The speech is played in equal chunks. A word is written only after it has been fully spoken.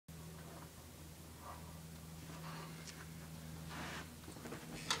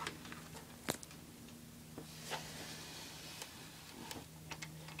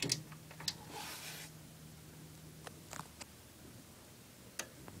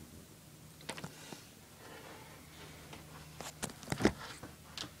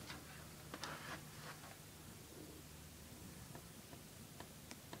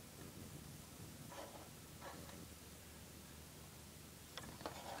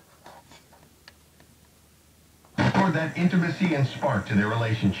restored that intimacy and spark to their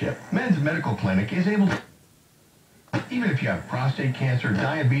relationship. Men's Medical Clinic is able to, even if you have prostate cancer,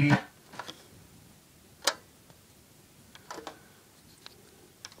 diabetes,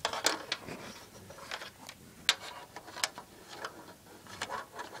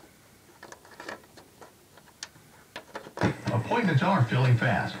 appointments are filling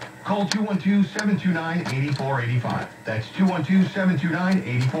fast. Call 212-729-8485. That's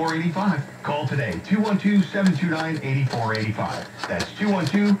 212-729-8485. Call today, 212-729-8485. That's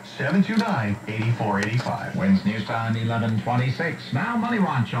 212-729-8485. Wins News Time 11:26. Now Money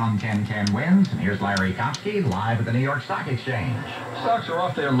Watch on 1010 Wins. And here's Larry Kopsky live at the New York Stock Exchange. Stocks are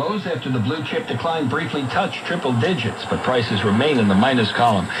off their lows after the blue chip decline briefly touched triple digits, but prices remain in the minus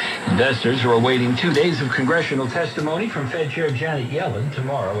column. Investors are awaiting 2 days of congressional testimony from Fed Chair Janet Yellen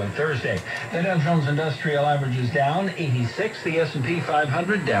tomorrow and Thursday. The Dow Jones Industrial Average is down 86, the S&P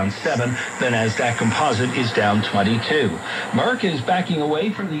 500 down 7, the Nasdaq Composite is down 22. Merck is backing away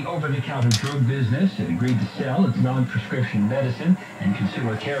from the over-the-counter drug business. It agreed to sell its non-prescription medicine and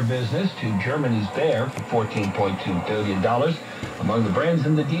consumer care business to Germany's Bayer for $14.2 billion. Among the brands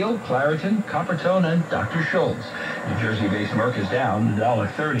in the deal, Claritin, Coppertone, and Dr. Scholl's. New Jersey-based Merck is down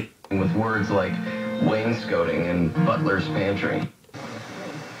 $1.30. With words like wainscoting and butler's pantry.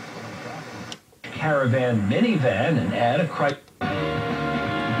 Caravan minivan and add a Chrysler.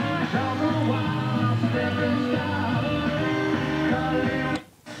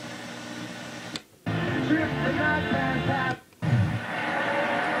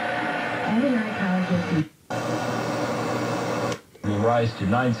 Will rise to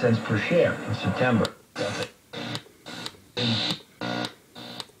 9 cents per share in September.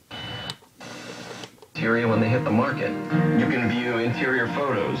 Interior when they hit the market. You can view interior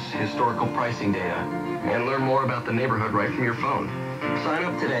photos, historical pricing data, and learn more about the neighborhood right from your phone. Sign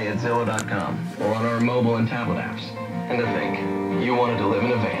up today at Zillow.com or on our mobile and tablet apps. And to think, you wanted to live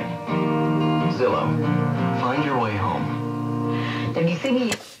in a van. Zillow. Find your way home. Don't you see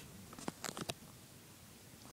me?